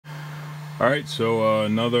Alright, so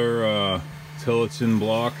another Tillotson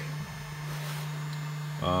block,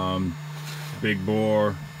 big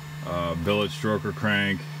bore, billet stroker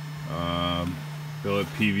crank, billet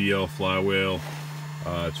PVL flywheel,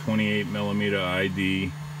 28mm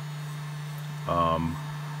ID,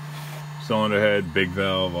 cylinder head, big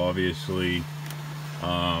valve obviously,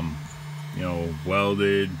 you know,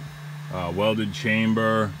 welded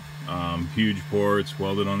chamber, huge ports,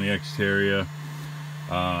 welded on the exterior,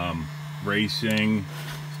 racing,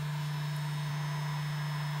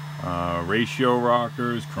 ratio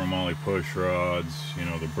rockers, chromoly push rods, you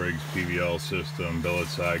know, the Briggs PVL system, billet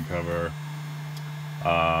side cover,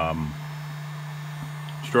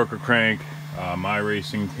 stroker crank, my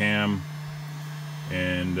racing cam,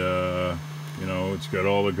 and you know, it's got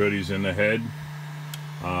all the goodies in the head.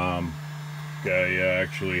 Guy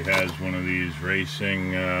actually has one of these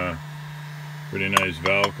racing pretty nice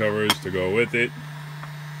valve covers to go with it,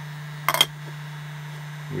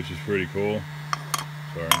 which is pretty cool.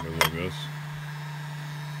 Sorry, it goes like this.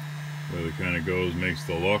 Where it kind of goes, makes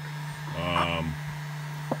the look.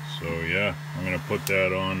 So yeah, I'm gonna put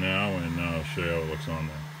that on now and I'll show you how it looks on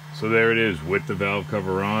there. So there it is with the valve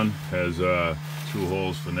cover on. Has 2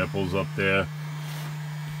 holes for nipples up there.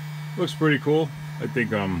 Looks pretty cool. I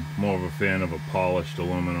think I'm more of a fan of a polished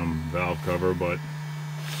aluminum valve cover, but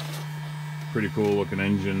pretty cool looking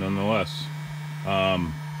engine nonetheless.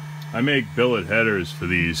 I make billet headers for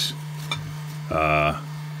these.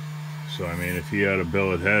 So I mean, if he had a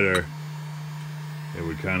billet header, it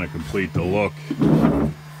would kind of complete the look.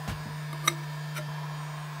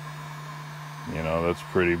 You know, that's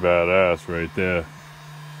pretty badass right there.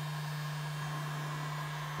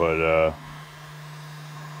 But I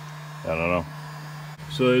don't know.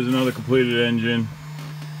 So there's another completed engine,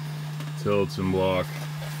 Tillotson block,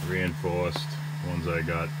 reinforced ones I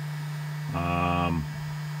got.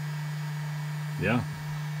 Yeah,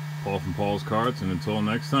 Paul from Paul's Karts, and until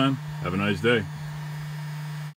next time, have a nice day.